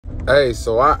Hey,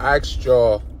 so I asked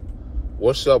y'all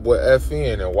what's up with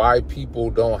FN and why people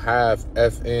don't have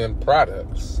FN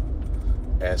products.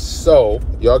 And so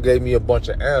y'all gave me a bunch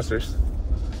of answers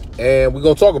and we're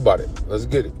going to talk about it. Let's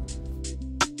get it.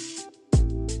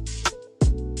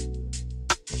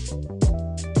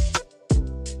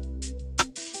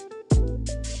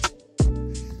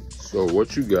 So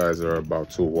what you guys are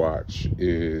about to watch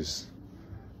is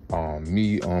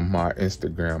me on my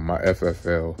Instagram, my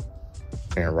FFL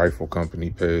and Rifle Company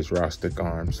page, Rostic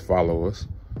Arms. Follow us.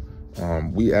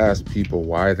 We asked people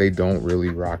why they don't really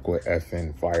rock with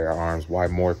FN firearms, why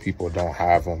more people don't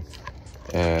have them.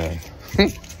 And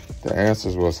the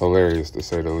answers was hilarious, to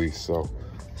say the least. So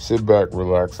sit back,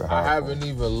 relax, and I haven't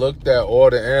even looked at all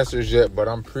the answers yet, but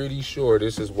I'm pretty sure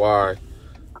this is why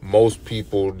most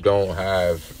people don't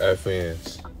have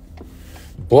FNs.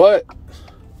 But,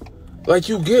 like,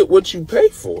 you get what you pay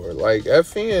for. Like,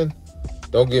 FN,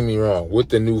 don't get me wrong, with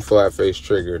the new flat face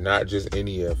trigger, not just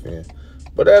any FN.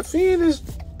 But FN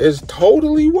is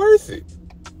totally worth it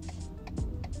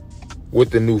with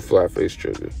the new flat face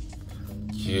trigger.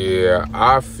 Yeah,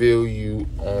 I feel you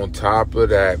on top of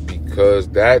that, because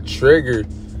that trigger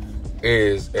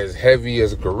is as heavy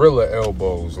as gorilla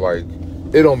elbows. Like,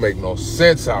 it don't make no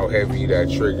sense how heavy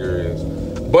that trigger is.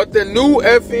 But the new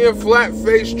FN flat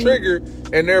face trigger,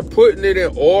 and they're putting it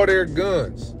in all their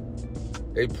guns.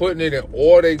 They putting it in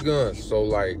all their guns. So,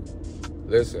 like,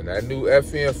 listen, that new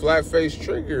FN flat face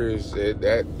trigger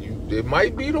it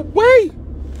might be the way.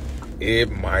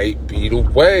 It might be the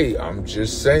way. I'm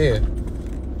just saying.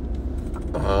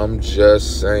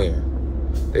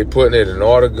 They putting it in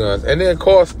all the guns. And then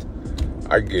cost,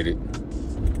 I get it.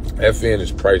 FN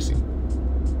is pricey.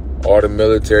 All the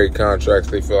military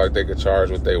contracts, they feel like they could charge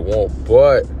what they want.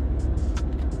 But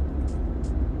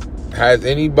has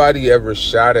anybody ever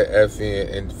shot at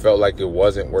FN and felt like it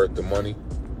wasn't worth the money?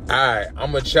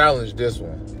 I'm going to challenge this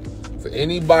one. For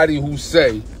anybody who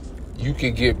say you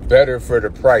can get better for the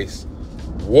price,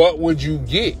 what would you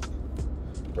get?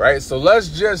 Right? So let's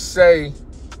just say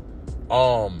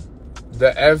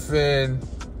the FN,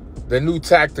 the new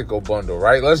tactical bundle,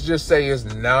 right? Let's just say it's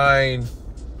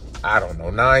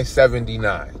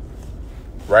 $979,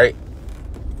 right?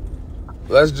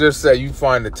 Let's just say you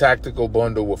find the tactical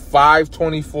bundle with 5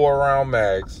 24-round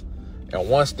mags and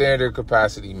one standard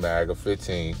capacity mag of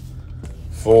 15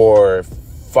 for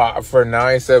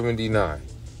 $979.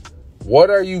 What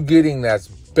are you getting that's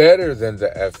better than the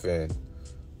FN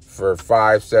for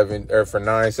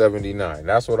 $979?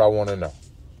 That's what I want to know.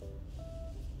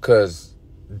 Cause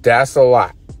that's a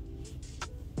lot.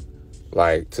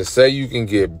 Like, to say you can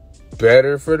get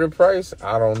better for the price,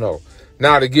 I don't know.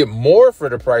 Now, to get more for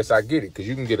the price, I get it, because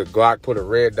you can get a Glock, put a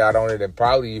red dot on it, and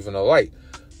probably even a light.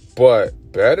 But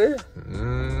better?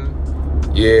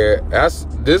 Yeah,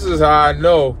 this is how I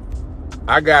know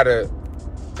I gotta.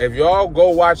 If y'all go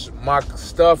watch my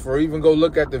stuff or even go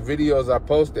look at the videos I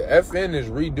posted, FN is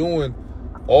redoing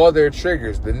all their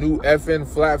triggers. The new FN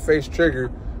flat face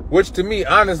trigger, which to me,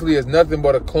 honestly, is nothing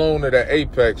but a clone of the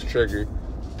Apex trigger.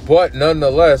 But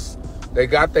nonetheless, they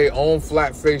got their own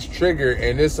flat face trigger,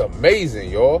 and it's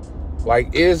amazing, y'all. Like,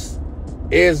 it's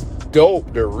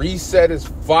dope. The reset is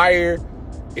fire.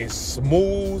 It's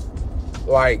smooth.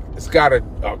 Like, it's got a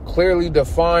clearly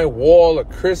defined wall, a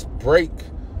crisp break.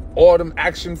 All them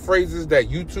action phrases that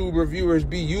YouTube reviewers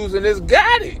be using, it's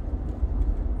got it.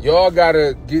 Y'all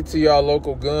gotta get to y'all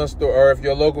local gun store, or if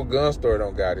your local gun store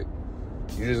don't got it,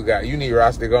 you need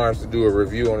Rostic Arms to do a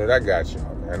review on it. I got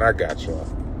y'all, man. I got y'all.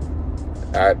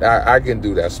 I can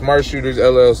do that. Smart Shooters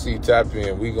LLC, tap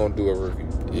in. We gonna do a review.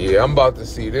 Yeah, I'm about to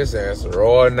see this answer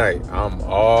all night. I'm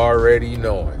already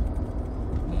knowing.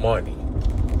 Money.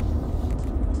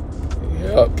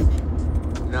 Yep.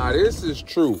 Now, this is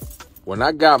true. When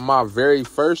I got my very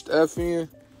first FN,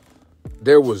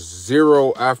 there was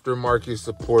zero aftermarket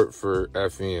support for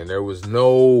FN. There was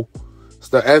no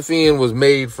stuff. FN was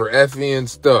made for FN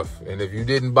stuff. And if you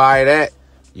didn't buy that,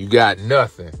 you got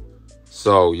nothing.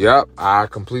 So, yep, I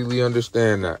completely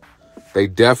understand that. They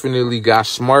definitely got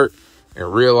smart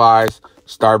and realized,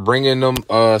 start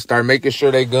making sure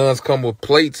their guns come with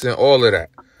plates and all of that.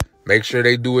 Make sure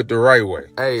they do it the right way.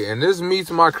 Hey, and this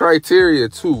meets my criteria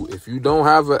too. If you don't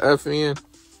have a FN,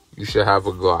 you should have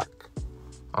a Glock.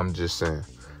 I'm just saying.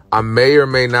 I may or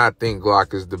may not think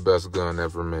Glock is the best gun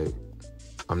ever made.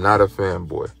 I'm not a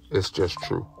fanboy. It's just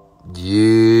true.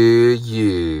 Yeah.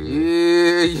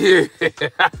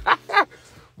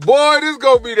 Boy, this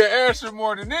gonna be the answer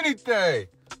more than anything.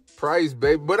 Price,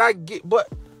 baby. But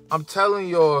I'm telling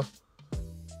y'all,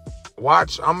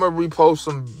 watch, I'm gonna repost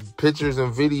some pictures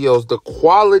and videos. The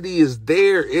quality is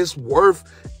there. It's worth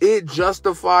it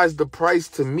justifies the price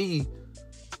to me,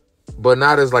 but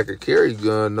not as like a carry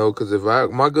gun, though. Because if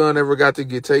my gun ever got to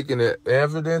get taken at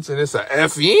evidence and it's a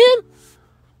FN,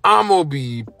 I'm gonna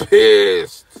be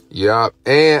pissed. Yeah,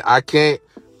 and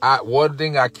one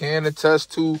thing I can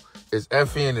attest to is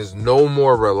FN is no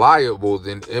more reliable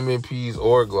than M&Ps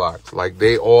or Glocks. Like,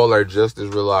 they all are just as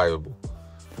reliable,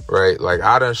 right? Like,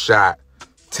 I done shot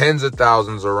tens of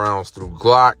thousands of rounds through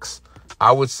Glocks.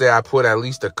 I would say I put at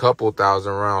least a couple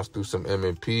thousand rounds through some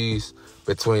M&Ps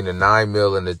between the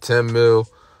 9mm and the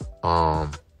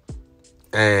 10mm.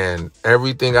 And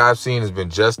everything I've seen has been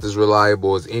just as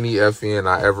reliable as any FN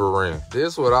I ever ran.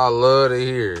 This is what I love to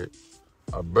hear.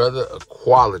 A brother of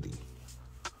quality.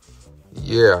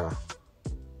 Yeah.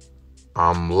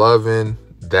 I'm loving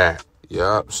that.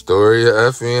 Yup. Story of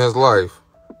FN's life.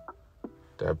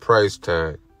 That price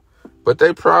tag. But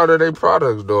they proud of their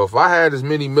products, though. If I had as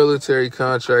many military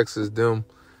contracts as them,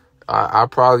 I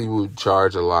probably would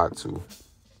charge a lot, too.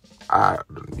 I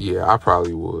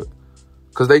probably would.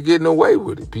 Because they getting away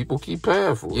with it. People keep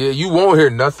paying for it. Yeah, you won't hear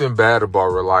nothing bad about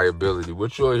reliability.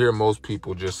 What you'll hear most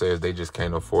people just say is they just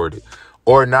can't afford it.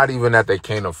 Or not even that they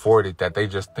can't afford it, that they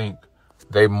just think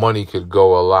their money could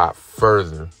go a lot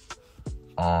further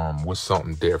with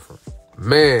something different.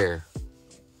 Man,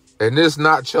 and this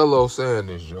not Cello saying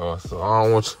this, y'all, so I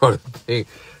don't want y'all to think.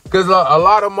 Because a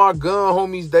lot of my gun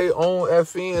homies, they own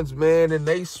FNs, man, and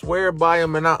they swear by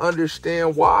them, and I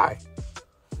understand why.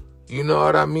 You know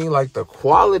what I mean? Like, the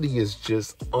quality is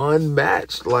just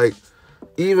unmatched. Like,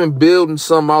 even building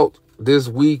some out this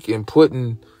week and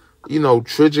putting,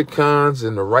 Trijicons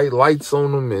and the right lights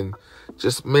on them, and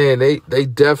just, man, they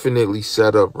definitely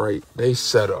set up right. They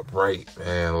set up right,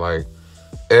 man. Like,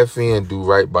 FN do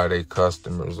right by their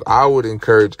customers. I would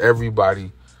encourage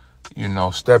everybody,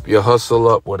 step your hustle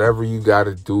up, whatever you got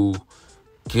to do.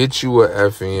 Get you a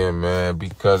FN, man,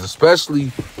 because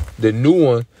especially the new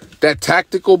one, that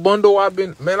tactical bundle, I've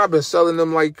been selling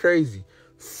them like crazy.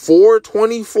 4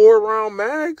 24-round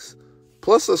mags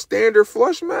plus a standard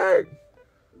flush mag.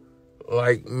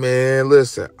 Like, man,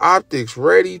 listen, optics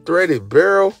ready, threaded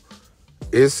barrel.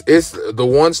 It's the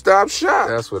one-stop shop.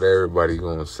 That's what everybody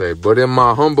gonna say. But in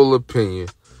my humble opinion,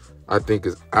 I think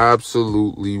it's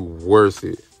absolutely worth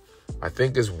it. I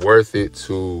think it's worth it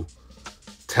to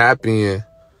tap in,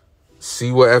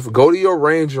 see go to your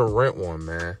range and rent one,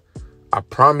 man. I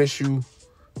promise you,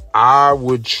 I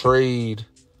would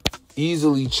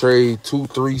easily trade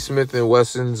 2-3 Smith &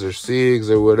 Wessons or SIGs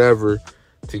or whatever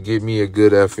to get me a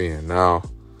good FN. Now,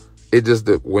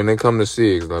 when it comes to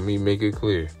SIGs, let me make it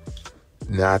clear.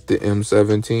 Not the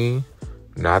M17,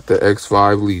 not the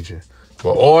X5 Legion,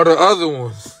 but all the other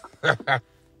ones.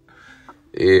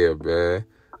 Yeah, man.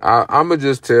 I'ma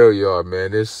just tell y'all,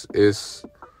 man,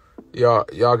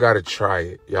 y'all gotta try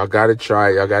it. Y'all gotta try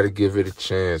it. Y'all gotta give it a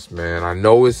chance, man. I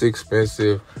know it's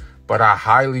expensive, but I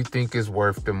highly think it's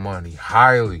worth the money.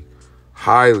 Highly.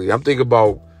 I'm thinking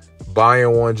about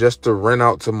buying one just to rent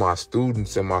out to my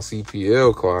students in my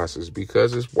CPL classes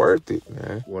because it's worth it,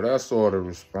 man. Well, that's all the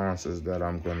responses that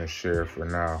I'm gonna share for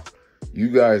now. You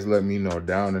guys let me know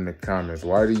down in the comments,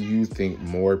 why do you think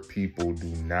more people do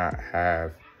not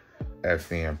have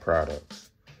FN products?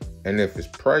 And if it's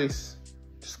price,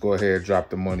 just go ahead and drop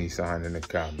the money sign in the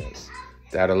comments.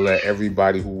 That'll let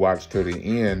everybody who watched to the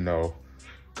end know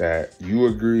that you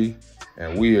agree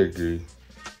and we agree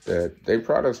that their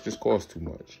products just cost too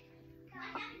much.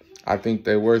 I think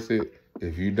they're worth it.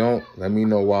 If you don't, let me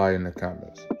know why in the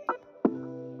comments.